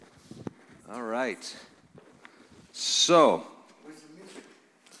All right. So,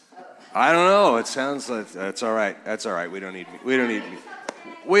 I don't know. It sounds like that's all right. That's all right. We don't need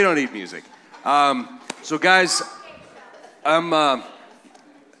music. So, guys, I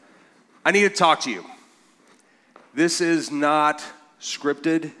need to talk to you. This is not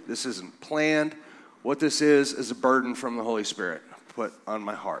scripted. This isn't planned. What this is a burden from the Holy Spirit put on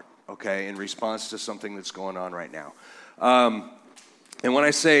my heart, okay, in response to something that's going on right now. And when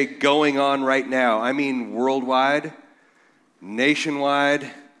I say going on right now, I mean worldwide, nationwide,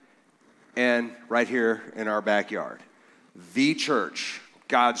 and right here in our backyard. The church,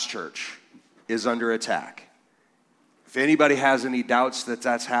 God's church, is under attack. If anybody has any doubts that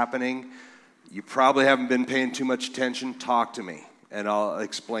that's happening, you probably haven't been paying too much attention. Talk to me, and I'll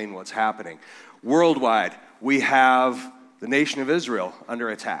explain what's happening. Worldwide, we have the nation of Israel under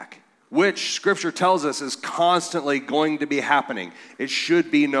attack, which Scripture tells us is constantly going to be happening. It should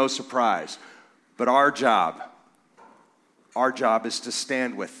be no surprise. But our job is to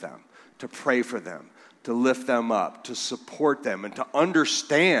stand with them, to pray for them, to lift them up, to support them, and to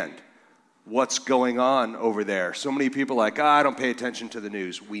understand what's going on over there. So many people are like, I don't pay attention to the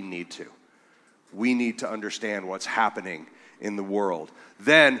news. We need to. We need to understand what's happening in the world.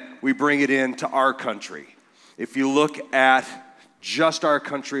 Then we bring it into our country. If you look at just our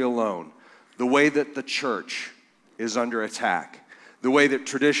country alone, the way that the church is under attack, the way that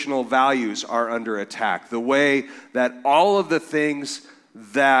traditional values are under attack, the way that all of the things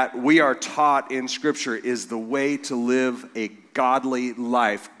that we are taught in Scripture is the way to live a godly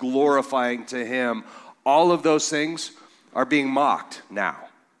life, glorifying to Him, all of those things are being mocked now.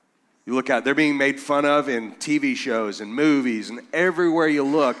 You look at, they're being made fun of in TV shows and movies, and everywhere you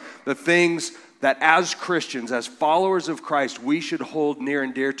look, the things that as Christians, as followers of Christ, we should hold near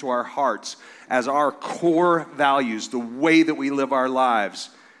and dear to our hearts as our core values, the way that we live our lives,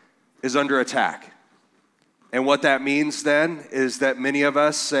 is under attack. And what that means then is that many of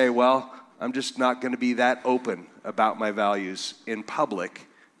us say, well, I'm just not going to be that open about my values in public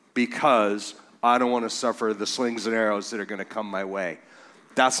because I don't want to suffer the slings and arrows that are going to come my way.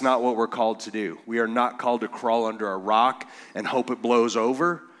 That's not what we're called to do. We are not called to crawl under a rock and hope it blows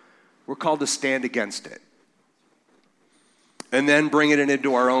over. We're called to stand against it and then bring it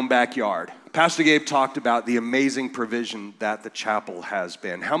into our own backyard. Pastor Gabe talked about the amazing provision that the chapel has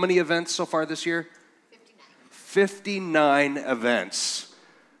been. How many events so far this year? 59 events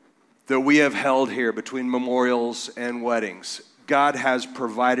that we have held here between memorials and weddings. God has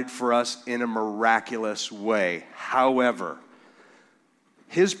provided for us in a miraculous way. However,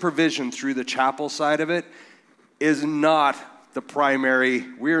 His provision through the chapel side of it is not the primary.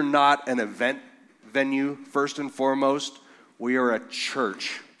 We're not an event venue, first and foremost. We are a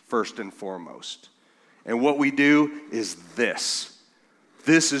church, first and foremost. And what we do is this.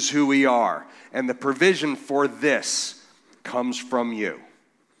 This is who we are. And the provision for this comes from you.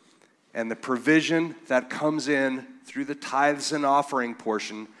 And the provision that comes in through the tithes and offering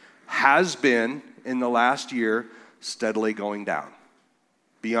portion has been, in the last year, steadily going down.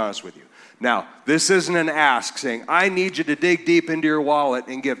 Be honest with you. Now, this isn't an ask saying, I need you to dig deep into your wallet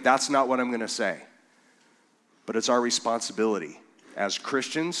and give. That's not what I'm going to say. But it's our responsibility as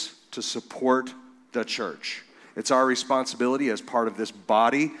Christians to support the church. It's our responsibility as part of this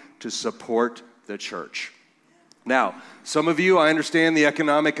body to support the church. Now, some of you, I understand the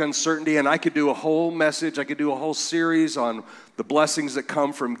economic uncertainty, and I could do a whole message, I could do a whole series on the blessings that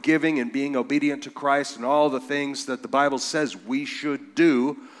come from giving and being obedient to Christ and all the things that the Bible says we should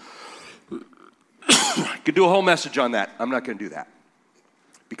do. I could do a whole message on that. I'm not going to do that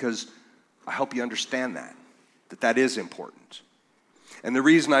because I hope you understand that is important. And the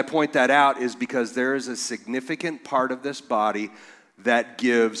reason I point that out is because there is a significant part of this body that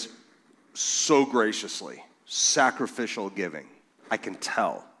gives so graciously, sacrificial giving. I can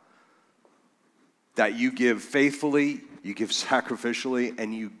tell that you give faithfully, you give sacrificially,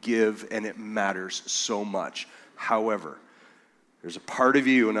 and you give, and it matters so much. However, there's a part of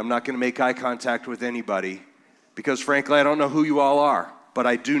you, and I'm not going to make eye contact with anybody because, frankly, I don't know who you all are, but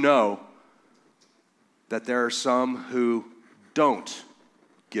I do know that there are some who don't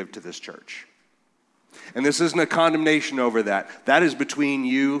give to this church. And this isn't a condemnation over that. That is between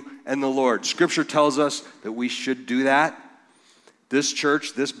you and the Lord. Scripture tells us that we should do that. This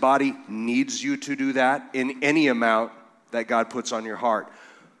church, this body needs you to do that in any amount that God puts on your heart.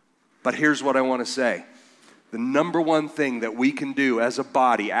 But here's what I want to say. The number one thing that we can do as a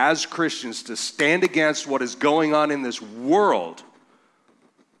body, as Christians, to stand against what is going on in this world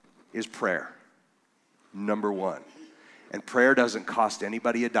is prayer. Number one. And prayer doesn't cost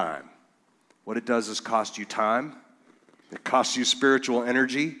anybody a dime. What it does is cost you time. It costs you spiritual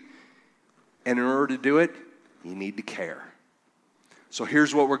energy. And in order to do it, you need to care. So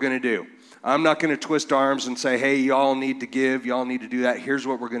here's what we're going to do. I'm not going to twist arms and say, hey, y'all need to give, y'all need to do that. Here's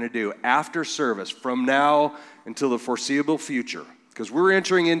what we're going to do. After service, from now until the foreseeable future, because we're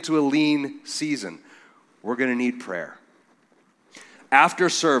entering into a lean season, we're going to need prayer. After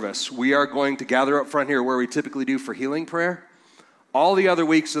service, we are going to gather up front here where we typically do for healing prayer. All the other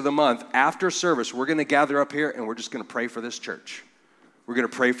weeks of the month, after service, we're going to gather up here and we're just going to pray for this church. We're going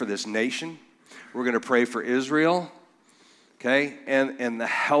to pray for this nation. We're going to pray for Israel, okay, and the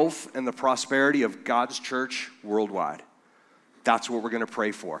health and the prosperity of God's church worldwide. That's what we're going to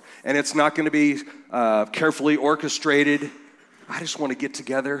pray for. And it's not going to be carefully orchestrated. I just want to get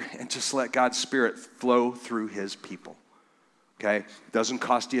together and just let God's Spirit flow through his people, okay? It doesn't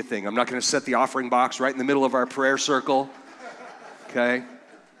cost you a thing. I'm not going to set the offering box right in the middle of our prayer circle, okay?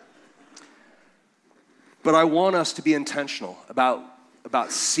 But I want us to be intentional about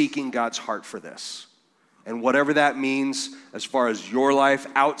seeking God's heart for this. And whatever that means as far as your life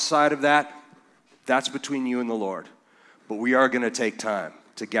outside of that, that's between you and the Lord. But we are going to take time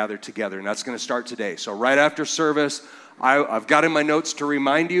to gather together, and that's going to start today. So right after service, I've got in my notes to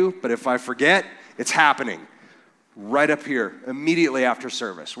remind you, but if I forget, it's happening right up here immediately after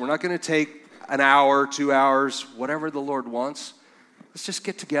service. We're not going to take an hour, 2 hours, whatever the Lord wants. Let's just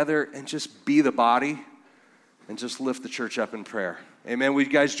get together and just be the body and just lift the church up in prayer. Amen. Will you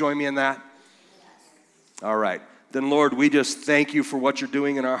guys join me in that? All right. Then, Lord, we just thank you for what you're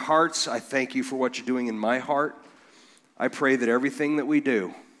doing in our hearts. I thank you for what you're doing in my heart. I pray that everything that we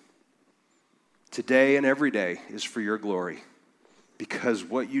do today and every day is for your glory, because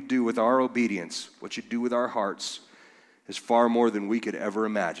what you do with our obedience, what you do with our hearts, is far more than we could ever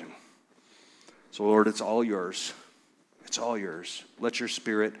imagine. So, Lord, it's all yours. It's all yours. Let your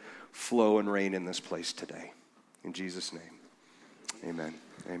Spirit flow and reign in this place today. In Jesus' name, amen.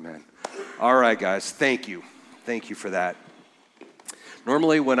 Amen. All right, guys, thank you. Thank you for that.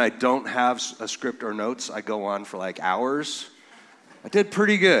 Normally, when I don't have a script or notes, I go on for like hours. I did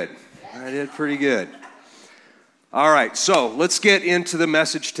pretty good. All right, so let's get into the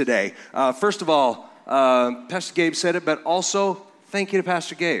message today. First of all, Pastor Gabe said it, but also thank you to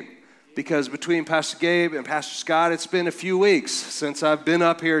Pastor Gabe, because between Pastor Gabe and Pastor Scott, it's been a few weeks since I've been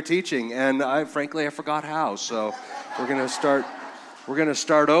up here teaching, and I forgot how. So we're going to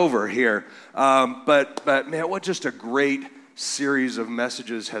start over here. But man, what just a great series of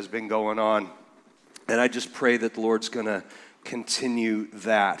messages has been going on, and I just pray that the Lord's going to continue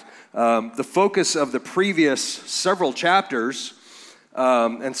that. The focus of the previous several chapters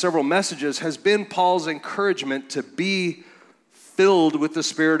and several messages has been Paul's encouragement to be filled with the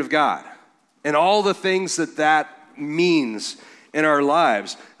Spirit of God and all the things that means in our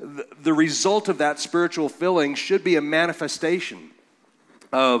lives. The result of that spiritual filling should be a manifestation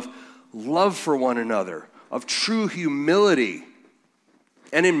of love for one another, of true humility,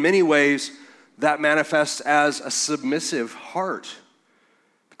 and in many ways that manifests as a submissive heart.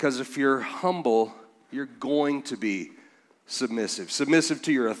 Because if you're humble, you're going to be submissive. Submissive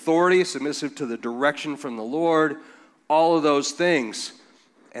to your authority, submissive to the direction from the Lord, all of those things.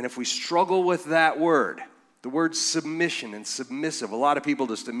 And if we struggle with that word, the word submission and submissive, a lot of people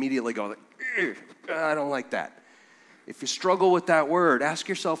just immediately go, I don't like that. If you struggle with that word, ask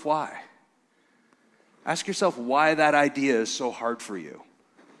yourself why. Ask yourself why that idea is so hard for you.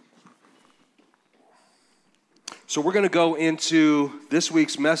 So we're going to go into this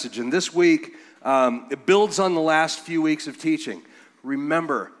week's message. And this week, it builds on the last few weeks of teaching.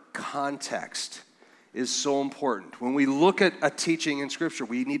 Remember, context is so important. When we look at a teaching in Scripture,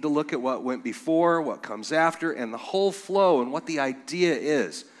 we need to look at what went before, what comes after, and the whole flow and what the idea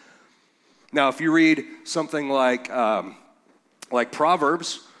is. Now, if you read something like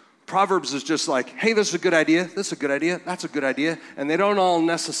Proverbs, Proverbs is just like, hey, this is a good idea, this is a good idea, that's a good idea. And they don't all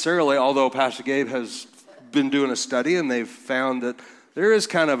necessarily, although Pastor Gabe has been doing a study and they've found that there is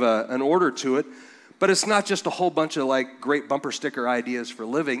kind of an order to it, but it's not just a whole bunch of like great bumper sticker ideas for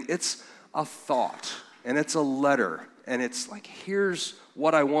living. It's a thought, and it's a letter, and it's like, here's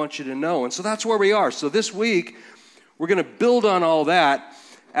what I want you to know. And so that's where we are. So this week, we're going to build on all that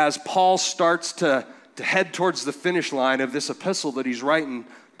as Paul starts to head towards the finish line of this epistle that he's writing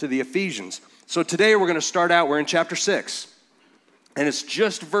to the Ephesians. So today we're going to start out, we're in chapter 6, and it's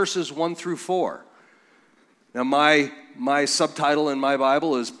just verses 1 through 4. Now my subtitle in my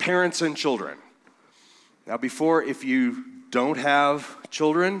Bible is Parents and Children. Now before, if you don't have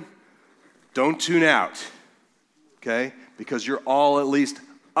children, don't tune out, okay? Because you're all at least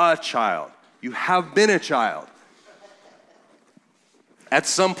a child. You have been a child. At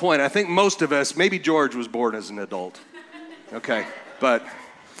some point, I think most of us, maybe George was born as an adult, okay? But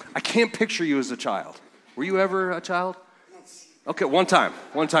I can't picture you as a child. Were you ever a child? Okay, one time.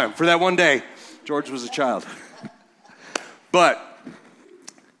 For that one day, George was a child. But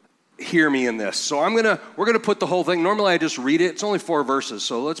hear me in this. So we're gonna put the whole thing. Normally I just read it. It's only 4 verses,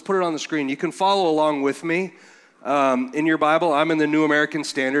 so let's put it on the screen. You can follow along with me in your Bible. I'm in the New American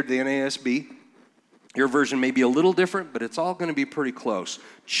Standard, the NASB. Your version may be a little different, but it's all going to be pretty close.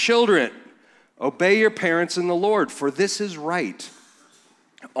 Children, obey your parents in the Lord, for this is right.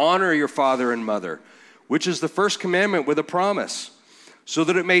 Honor your father and mother, which is the first commandment with a promise, so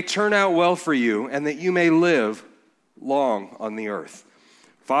that it may turn out well for you and that you may live long on the earth.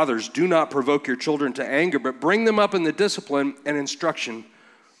 Fathers, do not provoke your children to anger, but bring them up in the discipline and instruction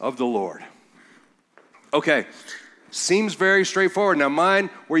of the Lord. Okay, seems very straightforward. Now mine,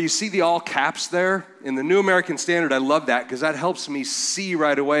 where you see the all caps there, in the New American Standard, I love that because that helps me see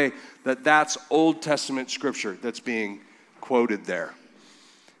right away that that's Old Testament scripture that's being quoted there.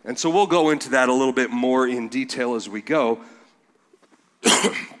 And so we'll go into that a little bit more in detail as we go.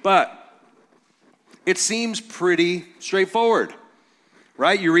 But it seems pretty straightforward,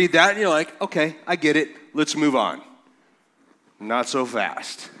 right? You read that and you're like, okay, I get it. Let's move on. Not so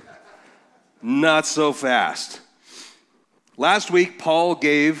fast. Not so fast. Last week,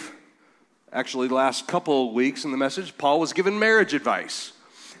 the last couple of weeks in the message, Paul was given marriage advice.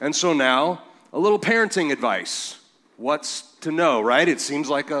 And so now, a little parenting advice. What's to know, right? It seems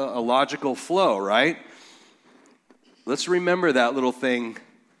like a logical flow, right? Let's remember that little thing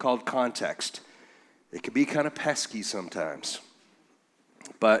called context. It can be kind of pesky sometimes.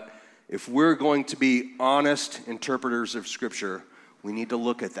 But if we're going to be honest interpreters of Scripture, we need to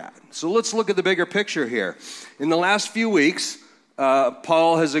look at that. So let's look at the bigger picture here. In the last few weeks,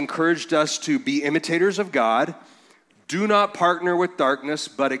 Paul has encouraged us to be imitators of God. Do not partner with darkness,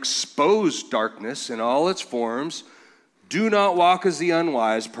 but expose darkness in all its forms. Do not walk as the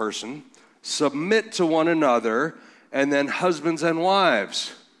unwise person. Submit to one another. And then husbands and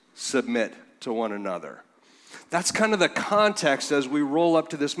wives, submit to one another. That's kind of the context as we roll up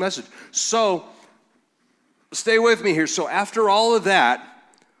to this message. So, stay with me here. So after all of that,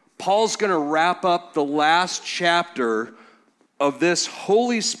 Paul's going to wrap up the last chapter of this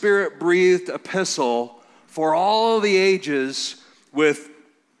Holy Spirit-breathed epistle for all the ages with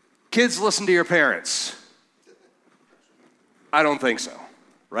kids, listen to your parents. I don't think so,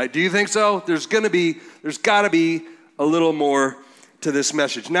 right? Do you think so? There's got to be a little more to this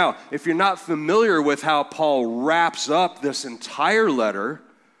message. Now, if you're not familiar with how Paul wraps up this entire letter,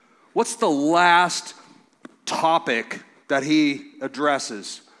 what's the last topic that he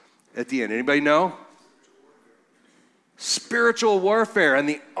addresses at the end? Anybody know? Spiritual warfare and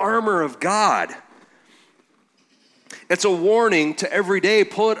the armor of God. It's a warning to every day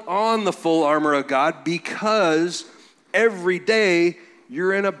put on the full armor of God because every day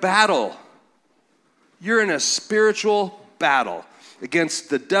you're in a battle. You're in a spiritual battle against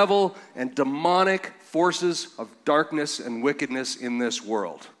the devil and demonic forces of darkness and wickedness in this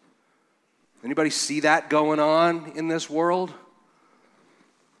world. Anybody see that going on in this world?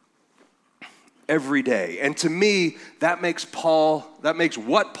 Every day. And to me, that makes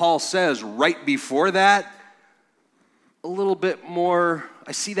what Paul says right before that a little bit more,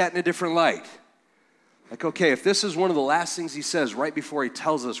 I see that in a different light. Like, okay, if this is one of the last things he says right before he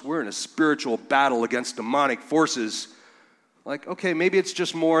tells us we're in a spiritual battle against demonic forces, like, okay, maybe it's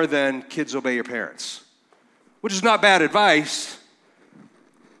just more than kids obey your parents, which is not bad advice,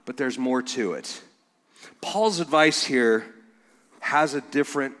 but there's more to it. Paul's advice here has a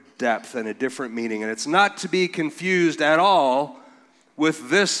different depth and a different meaning, and it's not to be confused at all with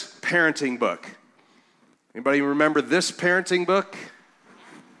this parenting book. Anybody remember this parenting book?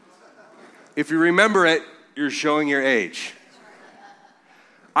 If you remember it, you're showing your age.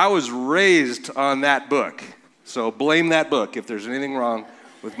 I was raised on that book, so blame that book if there's anything wrong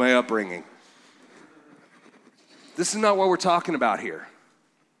with my upbringing. This is not what we're talking about here,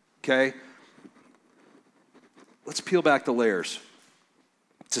 okay? Let's peel back the layers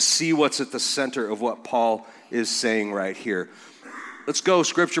to see what's at the center of what Paul is saying right here. Let's go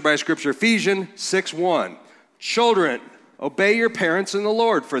scripture by scripture. Ephesians 6:1. Children, obey your parents in the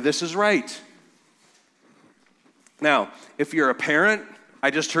Lord, for this is right. Now, if you're a parent, I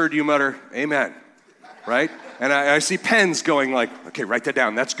just heard you mutter, amen, right? And I see pens going like, okay, write that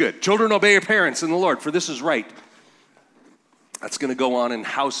down. That's good. Children, obey your parents in the Lord, for this is right. That's going to go on in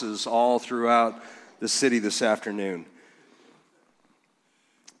houses all throughout the city this afternoon.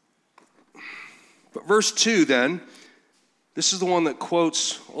 But verse 2 then, this is the one that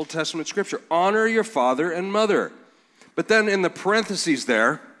quotes Old Testament scripture. Honor your father and mother. But then in the parentheses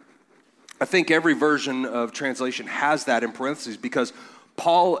there, I think every version of translation has that in parentheses because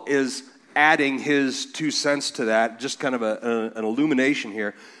Paul is adding his 2 cents to that, just kind of an illumination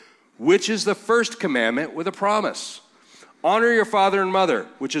here. Which is the first commandment with a promise? Honor your father and mother,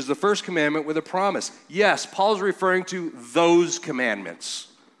 which is the first commandment with a promise. Yes, Paul's referring to those commandments,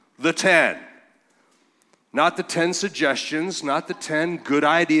 the 10. Not the 10 suggestions, not the 10 good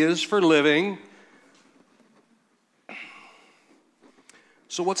ideas for living.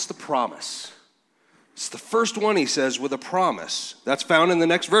 So what's the promise? It's the first one, he says, with a promise. That's found in the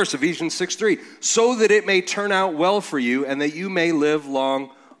next verse, Ephesians 6:3. So that it may turn out well for you and that you may live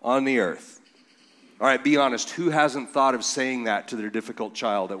long on the earth. All right, be honest. Who hasn't thought of saying that to their difficult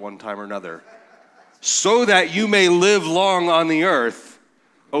child at one time or another? So that you may live long on the earth,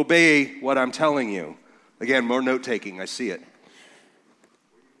 obey what I'm telling you. Again, more note-taking. I see it.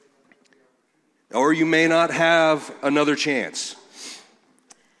 Or you may not have another chance.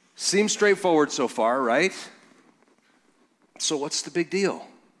 Seems straightforward so far, right? So what's the big deal?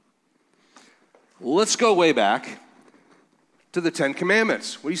 Let's go way back to the 10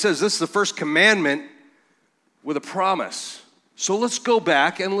 Commandments. Well, he says this is the first commandment with a promise. So let's go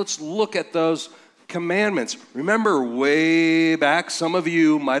back and let's look at those commandments. Remember way back, some of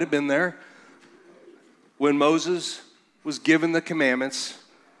you might have been there, when Moses was given the commandments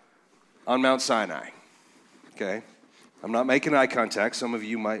on Mount Sinai. Okay? I'm not making eye contact. Some of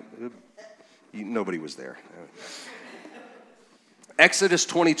you might, nobody was there. Exodus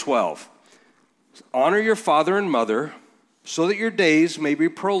 20:12. Honor your father and mother, so that your days may be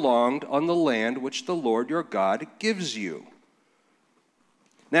prolonged on the land which the Lord your God gives you.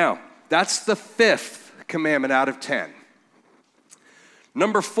 Now, that's the 5th commandment out of 10.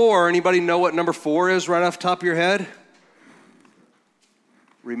 Number 4, anybody know what number 4 is right off the top of your head?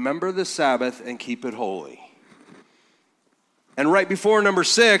 Remember the Sabbath and keep it holy. And right before number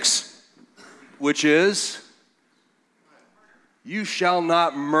 6, which is, you shall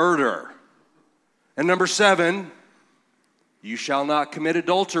not murder. And number 7, you shall not commit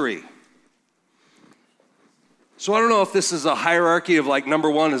adultery. So I don't know if this is a hierarchy of like number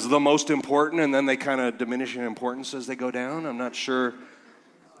 1 is the most important and then they kind of diminish in importance as they go down. I'm not sure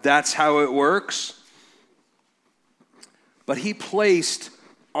that's how it works. But he placed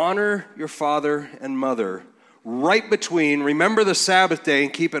honor your father and mother right between remember the Sabbath day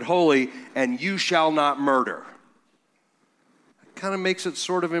and keep it holy and you shall not murder. It kind of makes it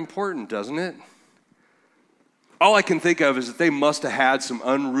sort of important, doesn't it? All I can think of is that they must have had some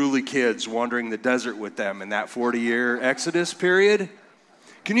unruly kids wandering the desert with them in that 40-year Exodus period.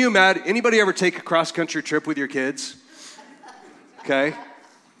 Can you imagine, anybody ever take a cross-country trip with your kids? Okay.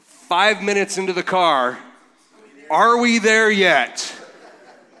 5 minutes into the car, are we there yet?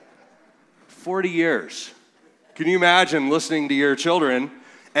 40 years. Can you imagine listening to your children,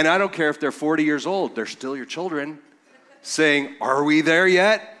 and I don't care if they're 40 years old, they're still your children, saying, are we there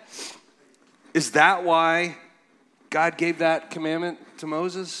yet? Is that why God gave that commandment to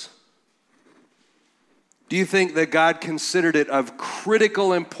Moses? Do you think that God considered it of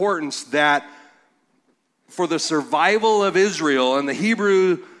critical importance that for the survival of Israel and the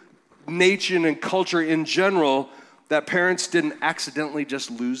Hebrew nation and culture in general, that parents didn't accidentally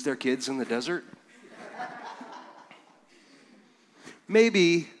just lose their kids in the desert?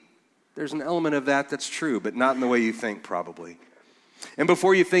 Maybe there's an element of that that's true, but not in the way you think probably. And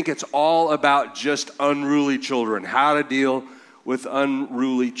before you think it's all about just unruly children, how to deal with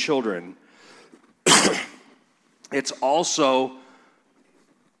unruly children, it's also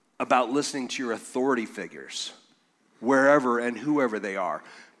about listening to your authority figures, wherever and whoever they are.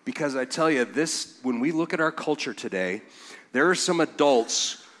 Because I tell you, this, when we look at our culture today, there are some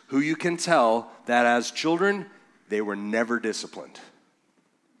adults who you can tell that as children, they were never disciplined.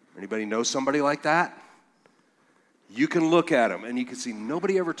 Anybody know somebody like that? You can look at them and you can see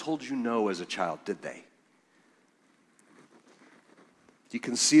nobody ever told you no as a child, did they? You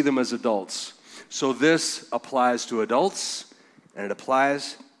can see them as adults. So this applies to adults and it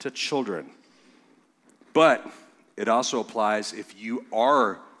applies to children. But it also applies if you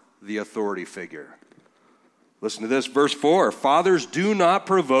are the authority figure. Listen to this, verse 4. Fathers, do not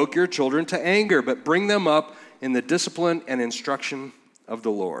provoke your children to anger, but bring them up in the discipline and instruction of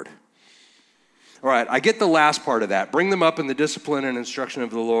the Lord. All right, I get the last part of that. Bring them up in the discipline and instruction of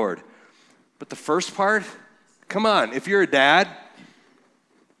the Lord. But the first part, come on, if you're a dad,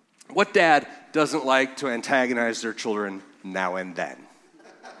 what dad doesn't like to antagonize their children now and then?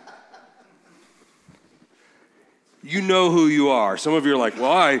 You know who you are. Some of you are like,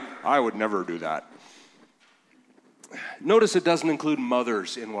 well, I would never do that. Notice it doesn't include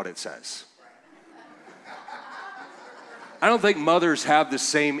mothers in what it says. I don't think mothers have the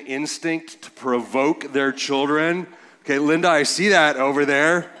same instinct to provoke their children Okay, Linda, I see that over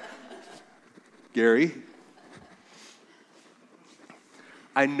there. Gary.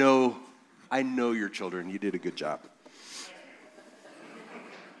 I know your children. You did a good job.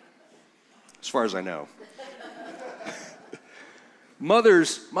 As far as I know.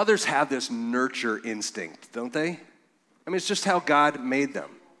 Mothers have this nurture instinct, don't they? I mean, it's just how God made them.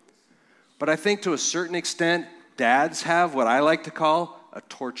 But I think to a certain extent, dads have what I like to call a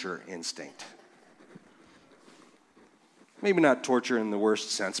torture instinct. Maybe not torture in the worst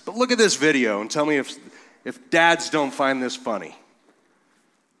sense, but look at this video and tell me if dads don't find this funny.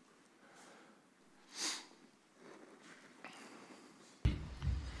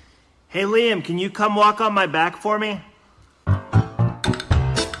 Hey, Liam, can you come walk on my back for me?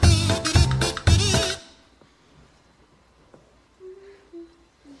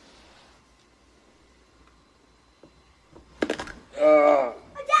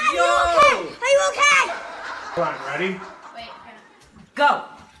 Dad, are you okay? Come on, ready? Wait, Go.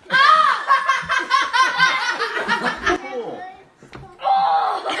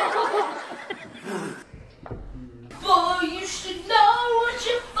 Boy, you should know what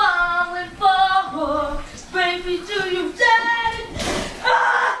you're falling for. Baby, do you dare?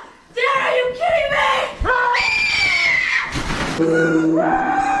 Dad, are you kidding me?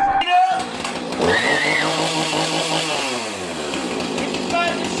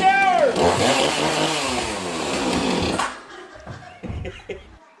 Inside the shower!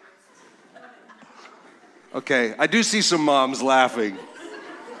 Okay, I do see some moms laughing.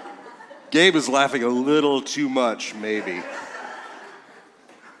 Gabe is laughing a little too much, maybe.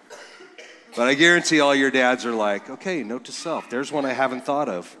 But I guarantee all your dads are like, okay, note to self, there's one I haven't thought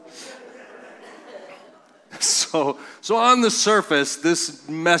of. So on the surface, this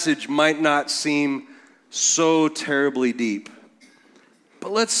message might not seem so terribly deep.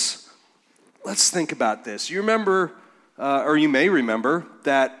 But let's think about this. You remember, or you may remember,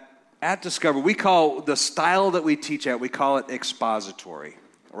 that at Discover, we call the style that we teach at, we call it expository,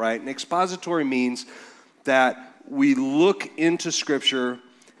 right? And expository means that we look into Scripture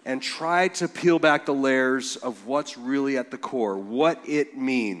and try to peel back the layers of what's really at the core, what it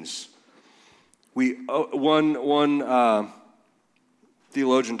means. One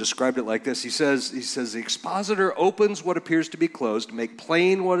theologian described it like this. He says, the expositor opens what appears to be closed, make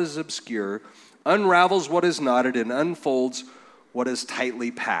plain what is obscure, unravels what is knotted, and unfolds what is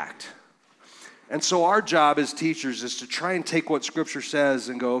tightly packed. And so our job as teachers is to try and take what Scripture says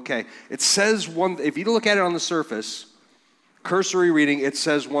and go, okay, it says one, if you look at it on the surface, cursory reading, it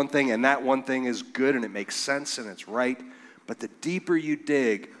says one thing, and that one thing is good, and it makes sense, and it's right. But the deeper you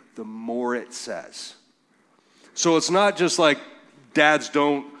dig, the more it says. So it's not just like dads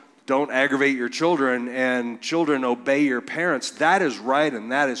don't aggravate your children and children obey your parents. That is right and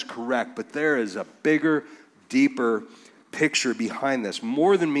that is correct, but there is a bigger, deeper picture behind this,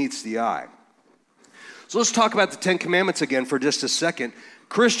 more than meets the eye. So let's talk about the Ten Commandments again for just a second.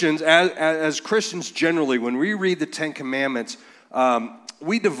 Christians, as Christians generally, when we read the Ten Commandments,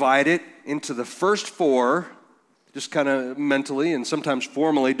 we divide it into the first four, just kind of mentally and sometimes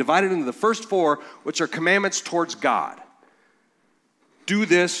formally, divided into the first four, which are commandments towards God. Do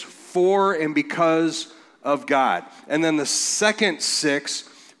this for and because of God. And then the second six,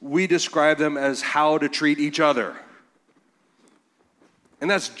 we describe them as how to treat each other. And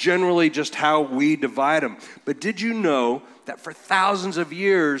that's generally just how we divide them. But did you know that for thousands of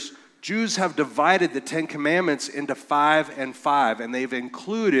years, Jews have divided the Ten Commandments into 5 and 5, and they've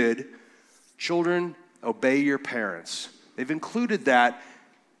included children, obey your parents. They've included that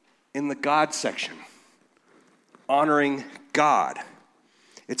in the God section, honoring God.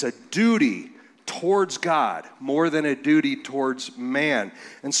 It's a duty towards God more than a duty towards man.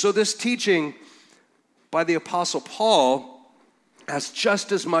 And so this teaching by the Apostle Paul has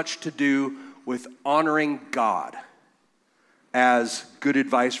just as much to do with honoring God as good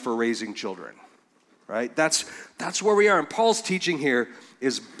advice for raising children, right? That's where we are. And Paul's teaching here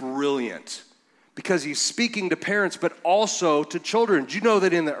is brilliant because he's speaking to parents, but also to children. Do you know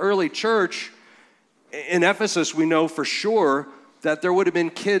that in the early church, in Ephesus, we know for sure that there would have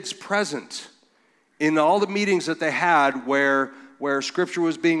been kids present in all the meetings that they had where Scripture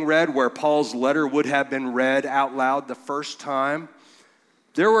was being read, where Paul's letter would have been read out loud the first time.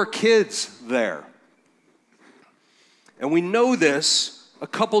 There were kids there. And we know this a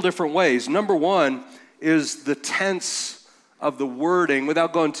couple different ways. Number one is the tense of the wording,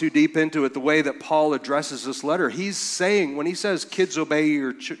 without going too deep into it, the way that Paul addresses this letter. He's saying, when he says, kids obey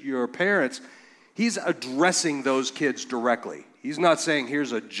your parents, he's addressing those kids directly. He's not saying,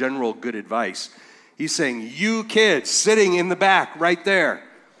 here's a general good advice. He's saying, you kids sitting in the back right there,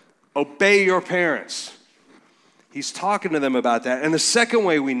 obey your parents. he's talking to them about that. And the second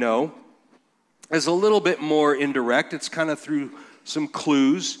way we know is a little bit more indirect. It's kind of through some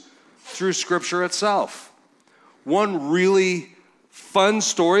clues through Scripture itself. One really fun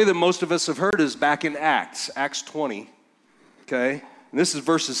story that most of us have heard is back in Acts 20, okay? And this is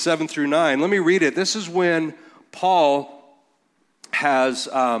verses 7 through 9. Let me read it. This is when Paul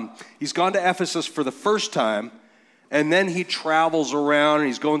he's gone to Ephesus for the first time, and then he travels around, and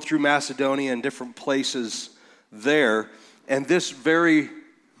he's going through Macedonia and different places there, and this very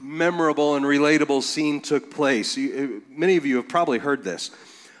memorable and relatable scene took place. Many of you have probably heard this.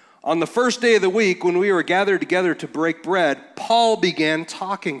 On the first day of the week, when we were gathered together to break bread, Paul began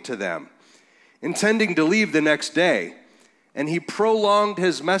talking to them, intending to leave the next day, and he prolonged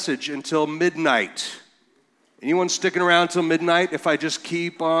his message until midnight. Anyone sticking around till midnight if I just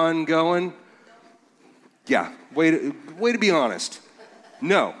keep on going? Yeah, way to be honest.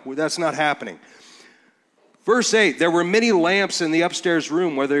 No, that's not happening. Verse 8, there were many lamps in the upstairs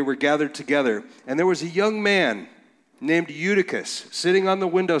room where they were gathered together, and there was a young man named Eutychus sitting on the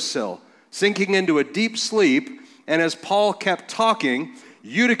windowsill, sinking into a deep sleep, and as Paul kept talking,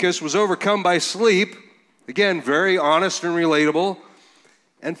 Eutychus was overcome by sleep, again, very honest and relatable,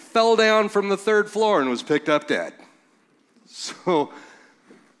 and fell down from the third floor and was picked up dead. So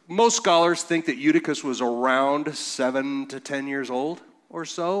most scholars think that Eutychus was around 7 to 10 years old or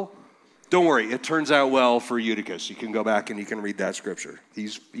so. Don't worry, it turns out well for Eutychus. You can go back and you can read that scripture.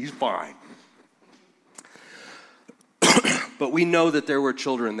 He's fine. But we know that there were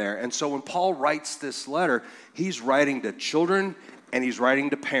children there. And so when Paul writes this letter, he's writing to children and he's writing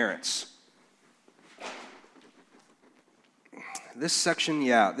to parents. This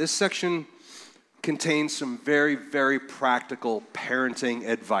section contains some very, very practical parenting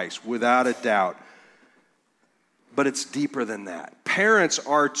advice, without a doubt. But it's deeper than that. Parents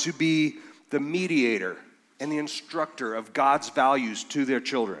are to be the mediator and the instructor of God's values to their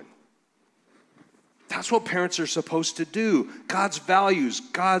children. That's what parents are supposed to do. God's values,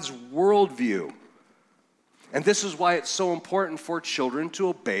 God's worldview. And this is why it's so important for children to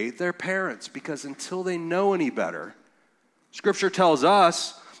obey their parents, because until they know any better, Scripture tells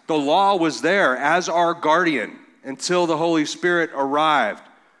us the law was there as our guardian until the Holy Spirit arrived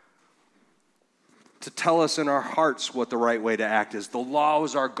to tell us in our hearts what the right way to act is. The law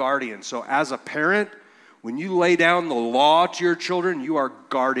was our guardian. So as a parent, when you lay down the law to your children, you are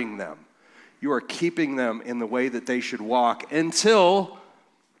guarding them. You are keeping them in the way that they should walk until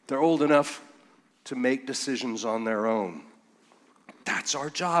they're old enough to make decisions on their own. That's our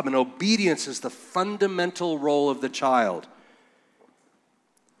job, and obedience is the fundamental role of the child.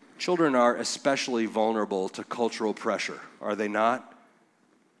 Children are especially vulnerable to cultural pressure, are they not?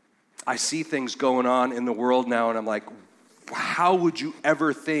 I see things going on in the world now, and I'm like, how would you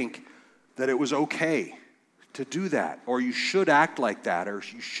ever think that it was okay to do that? Or you should act like that, or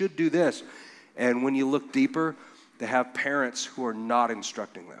you should do this. And when you look deeper, they have parents who are not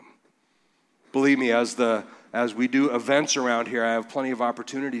instructing them. Believe me, as we do events around here, I have plenty of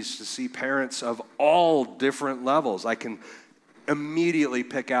opportunities to see parents of all different levels. I can immediately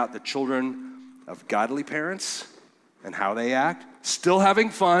pick out the children of godly parents and how they act, still having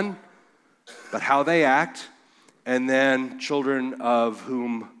fun, but how they act, and then children of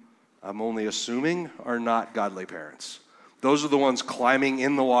whom I'm only assuming are not godly parents. Those are the ones climbing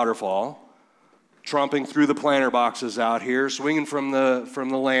in the waterfall, tromping through the planter boxes out here, swinging from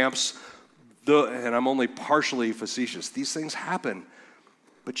the lamps, and I'm only partially facetious. These things happen,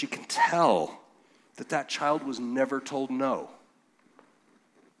 but you can tell that child was never told no.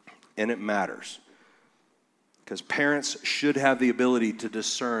 And it matters. Because parents should have the ability to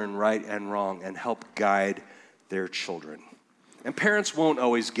discern right and wrong and help guide their children. And parents won't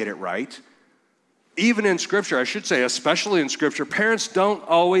always get it right. Even in Scripture, I should say, especially in Scripture, parents don't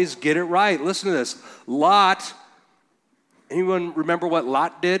always get it right. Listen to this. Lot, anyone remember what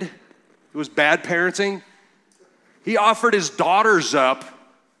Lot did? It was bad parenting. He offered his daughters up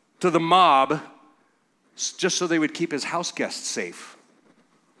to the mob just so they would keep his house guests safe.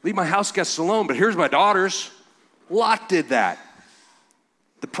 Leave my house guests alone, but here's my daughters. Lot did that.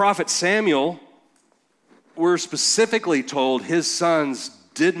 The prophet Samuel, we're specifically told his sons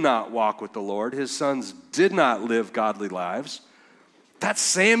did not walk with the Lord. His sons did not live godly lives. That's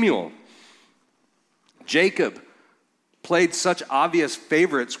Samuel. Jacob played such obvious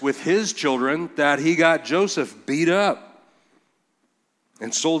favorites with his children that he got Joseph beat up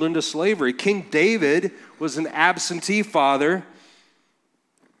and sold into slavery. King David was an absentee father.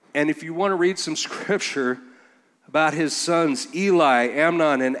 And if you want to read some scripture about his sons Eli,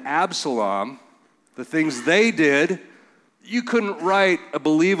 Amnon, and Absalom, the things they did, you couldn't write a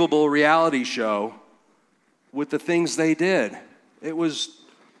believable reality show with the things they did. It was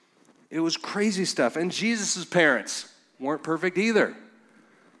crazy stuff. And Jesus' parents weren't perfect either,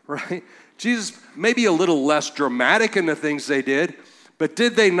 right? Jesus, maybe a little less dramatic in the things they did, but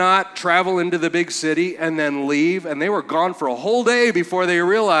did they not travel into the big city and then leave? And they were gone for a whole day before they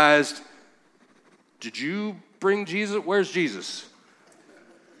realized, did you bring Jesus? Where's Jesus?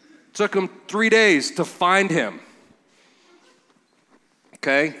 Took them 3 days to find him.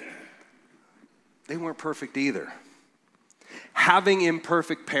 Okay? They weren't perfect either. Having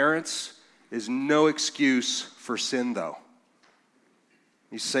imperfect parents is no excuse for sin, though.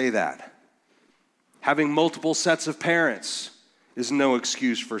 You say that. Having multiple sets of parents is no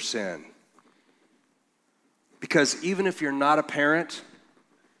excuse for sin. Because even if you're not a parent,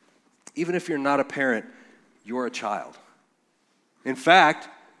 you're a child. In fact,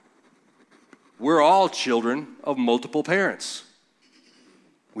 we're all children of multiple parents.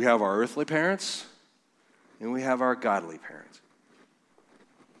 We have our earthly parents, and we have our godly parents.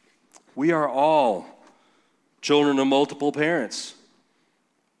 We are all children of multiple parents.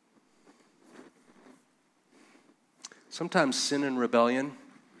 Sometimes sin and rebellion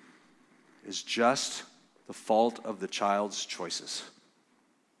is just the fault of the child's choices.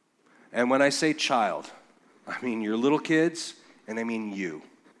 And when I say child, I mean your little kids, and I mean you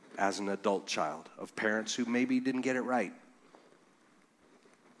as an adult child of parents who maybe didn't get it right.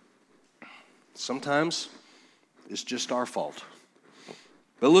 Sometimes it's just our fault.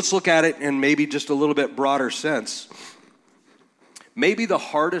 But let's look at it in maybe just a little bit broader sense. Maybe the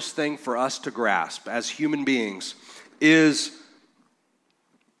hardest thing for us to grasp as human beings is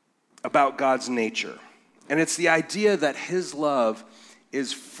about God's nature. And it's the idea that his love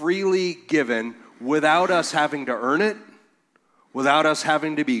is freely given without us having to earn it, without us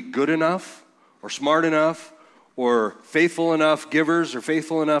having to be good enough or smart enough or faithful enough givers or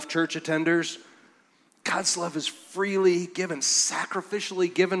faithful enough church attenders. God's love is freely given,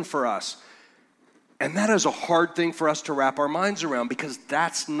 sacrificially given for us. And that is a hard thing for us to wrap our minds around because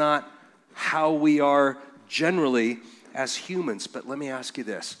that's not how we are generally as humans. But let me ask you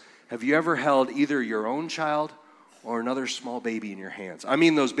this. Have you ever held either your own child or another small baby in your hands? I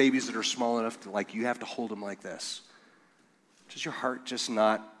mean those babies that are small enough to, like, you have to hold them like this. Does your heart just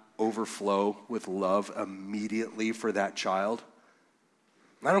not overflow with love immediately for that child?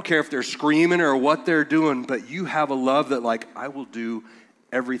 I don't care if they're screaming or what they're doing, but you have a love that, like, I will do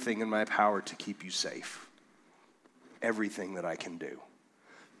everything in my power to keep you safe. Everything that I can do.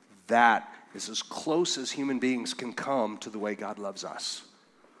 That is as close as human beings can come to the way God loves us.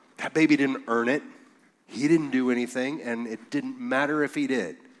 That baby didn't earn it. He didn't do anything, and it didn't matter if he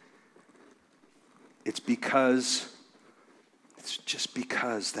did. It's just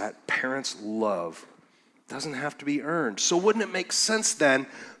because that parent's love doesn't have to be earned. So wouldn't it make sense then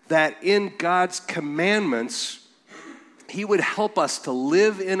that in God's commandments, he would help us to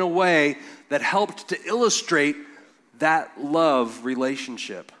live in a way that helped to illustrate that love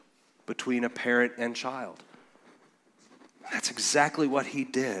relationship between a parent and child? That's exactly what he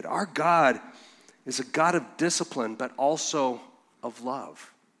did. Our God is a God of discipline, but also of love.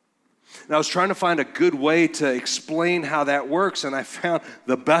 And I was trying to find a good way to explain how that works, and I found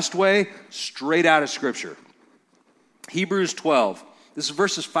the best way straight out of Scripture. Hebrews 12. This is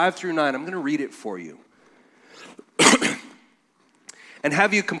verses 5 through 9. I'm going to read it for you. And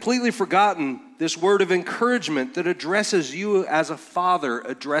have you completely forgotten this word of encouragement that addresses you as a father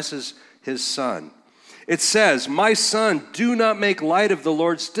addresses his son? It says, "My son, do not make light of the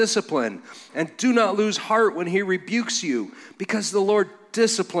Lord's discipline, and do not lose heart when he rebukes you, because the Lord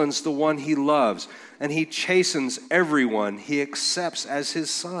disciplines the one he loves, and he chastens everyone he accepts as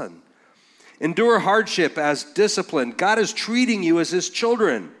his son. Endure hardship as discipline. God is treating you as his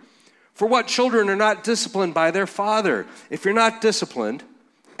children. For what children are not disciplined by their father? If you're not disciplined,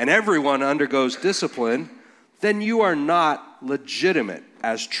 and everyone undergoes discipline, then you are not legitimate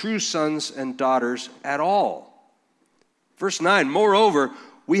as true sons and daughters at all." Verse 9, "Moreover,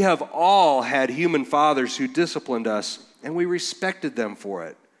 we have all had human fathers who disciplined us, and we respected them for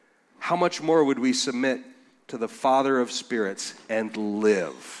it. How much more would we submit to the Father of spirits and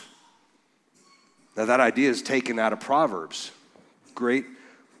live?" Now that idea is taken out of Proverbs. Great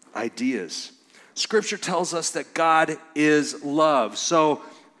ideas. Scripture tells us that God is love. So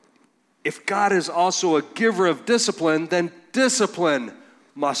if God is also a giver of discipline, then discipline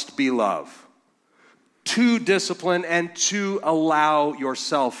must be love. To discipline and to allow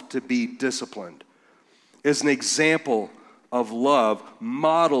yourself to be disciplined is an example of love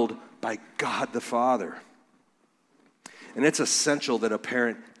modeled by God the Father. And it's essential that a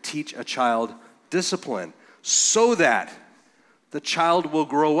parent teach a child discipline so that the child will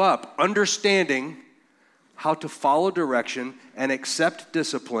grow up understanding how to follow direction and accept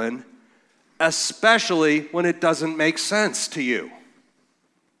discipline, especially when it doesn't make sense to you.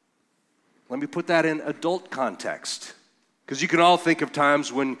 Let me put that in adult context. Because you can all think of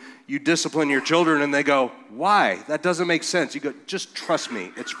times when you discipline your children and they go, why? That doesn't make sense. You go, just trust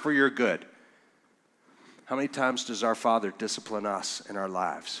me, it's for your good. How many times does our Father discipline us in our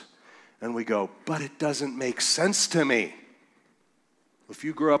lives? And we go, but it doesn't make sense to me. If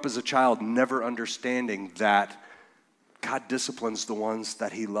you grew up as a child never understanding that God disciplines the ones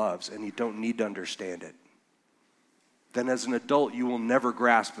that he loves and you don't need to understand it, then as an adult you will never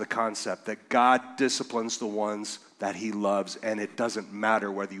grasp the concept that God disciplines the ones that he loves, and it doesn't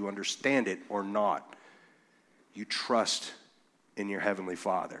matter whether you understand it or not. You trust in your Heavenly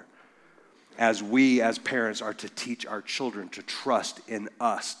Father. As we, as parents, are to teach our children to trust in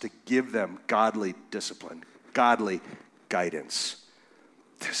us, to give them godly discipline, godly guidance.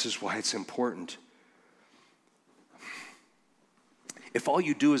 This is why it's important. If all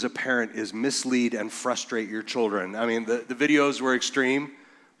you do as a parent is mislead and frustrate your children, I mean, the videos were extreme,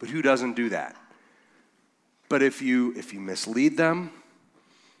 but who doesn't do that? But if you mislead them,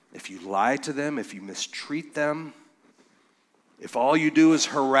 if you lie to them, if you mistreat them, if all you do is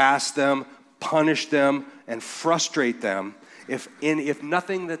harass them, punish them, and frustrate them, if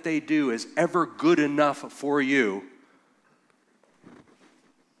nothing that they do is ever good enough for you,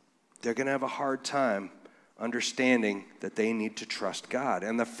 they're going to have a hard time understanding that they need to trust God.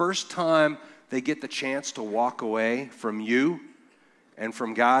 And the first time they get the chance to walk away from you and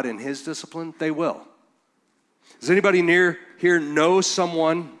from God and his discipline, they will. Does anybody near here know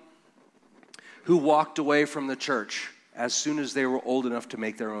someone who walked away from the church as soon as they were old enough to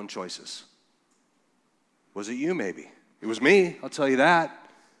make their own choices? Was it you, maybe? It was me, I'll tell you that.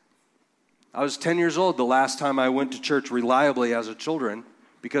 I was 10 years old the last time I went to church reliably as a children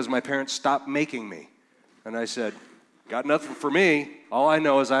because my parents stopped making me. And I said, got nothing for me. All I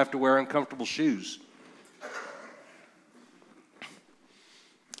know is I have to wear uncomfortable shoes.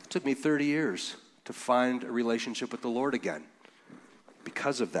 It took me 30 years to find a relationship with the Lord again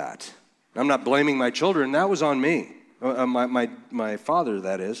because of that. I'm not blaming my children. That was on me. My father,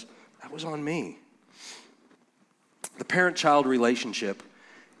 that is. That was on me. The parent-child relationship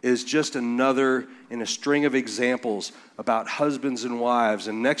is just another in a string of examples about husbands and wives.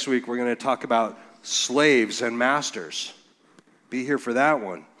 And next week we're going to talk about slaves and masters. Be here for that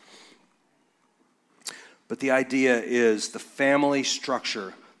one. But the idea is the family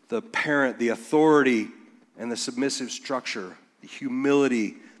structure, the parent, the authority, and the submissive structure, the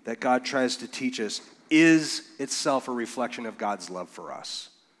humility that God tries to teach us is itself a reflection of God's love for us.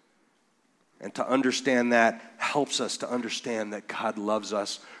 And to understand that helps us to understand that God loves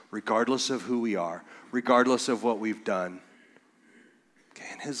us regardless of who we are, regardless of what we've done. Okay,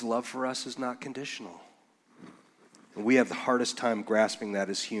 and his love for us is not conditional. And we have the hardest time grasping that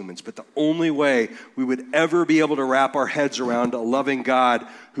as humans. But the only way we would ever be able to wrap our heads around a loving God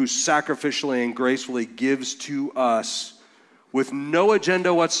who sacrificially and gracefully gives to us with no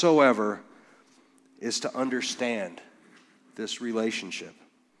agenda whatsoever is to understand this relationship.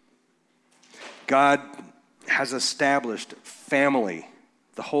 God has established family,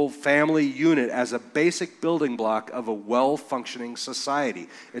 the whole family unit, as a basic building block of a well-functioning society.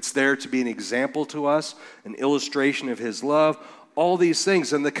 It's there to be an example to us, an illustration of his love, all these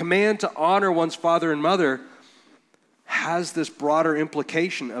things. And the command to honor one's father and mother has this broader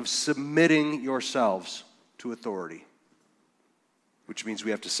implication of submitting yourselves to authority, which means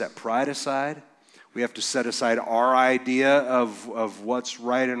we have to set pride aside. We have to set aside our idea of what's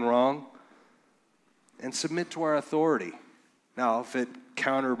right and wrong and submit to our authority. Now, if it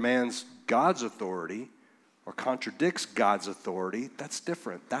countermands God's authority or contradicts God's authority, that's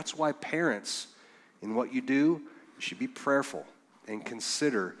different. That's why parents, in what you do, you should be prayerful and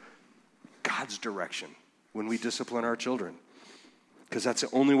consider God's direction when we discipline our children, because that's the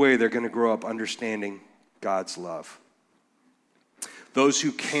only way they're going to grow up understanding God's love. Those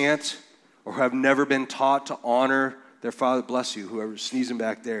who can't or have never been taught to honor their father, bless you, whoever's sneezing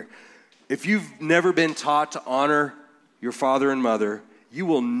back there. If you've never been taught to honor your father and mother, you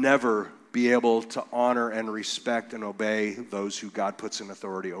will never be able to honor and respect and obey those who God puts in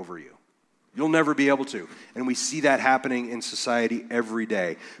authority over you. You'll never be able to. And we see that happening in society every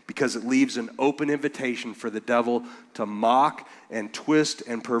day because it leaves an open invitation for the devil to mock and twist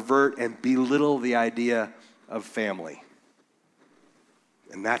and pervert and belittle the idea of family.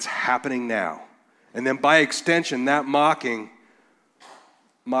 And that's happening now. And then by extension, that mocking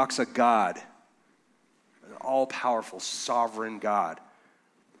mocks a God, an all-powerful, sovereign God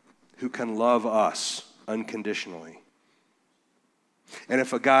who can love us unconditionally. And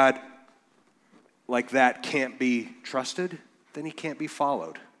if a God like that can't be trusted, then he can't be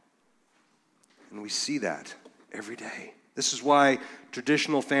followed. And we see that every day. This is why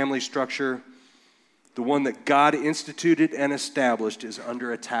traditional family structure, the one that God instituted and established, is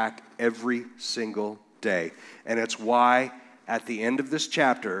under attack every single day. And it's why at the end of this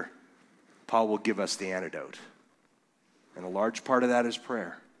chapter, Paul will give us the antidote. And a large part of that is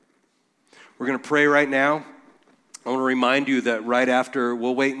prayer. We're going to pray right now. I want to remind you that right after,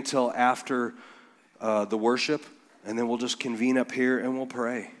 we'll wait until after the worship, and then we'll just convene up here and we'll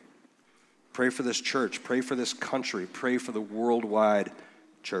pray. Pray for this church. Pray for this country. Pray for the worldwide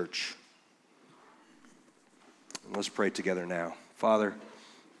church. And let's pray together now. Father,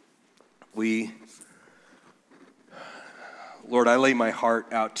 Lord, I lay my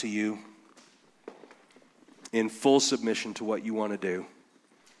heart out to you in full submission to what you want to do.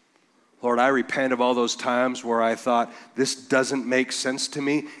 Lord, I repent of all those times where I thought, this doesn't make sense to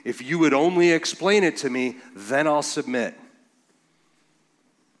me. If you would only explain it to me, then I'll submit.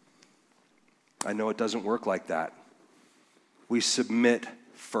 I know it doesn't work like that. We submit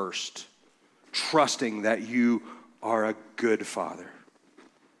first, trusting that you are a good Father.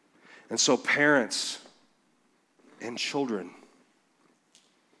 And so parents and children,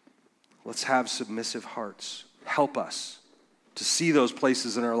 let's have submissive hearts. Help us to see those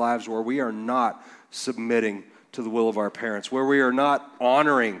places in our lives where we are not submitting to the will of our parents, where we are not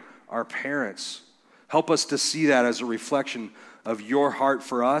honoring our parents. Help us to see that as a reflection of your heart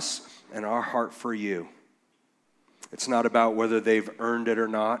for us and our heart for you. It's not about whether they've earned it or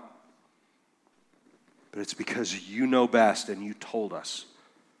not, but it's because you know best and you told us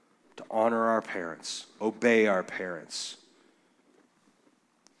to honor our parents, obey our parents.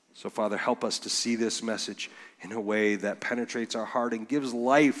 So, Father, help us to see this message in a way that penetrates our heart and gives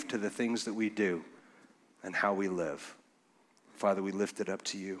life to the things that we do and how we live. Father, we lift it up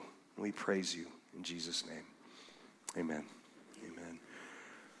to you and we praise you in Jesus' name. Amen.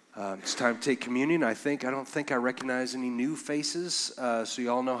 Amen. It's time to take communion. I don't think I recognize any new faces, so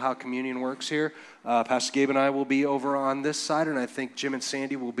you all know how communion works here. Pastor Gabe and I will be over on this side, and I think Jim and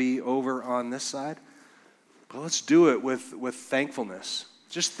Sandy will be over on this side. But let's do it with thankfulness.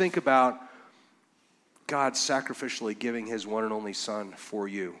 Just think about God sacrificially giving his one and only Son for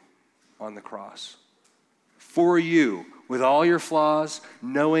you on the cross. For you, with all your flaws,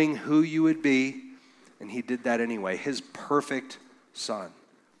 knowing who you would be, and he did that anyway. His perfect Son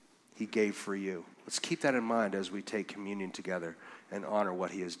he gave for you. Let's keep that in mind as we take communion together and honor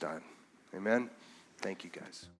what he has done. Amen? Thank you, guys.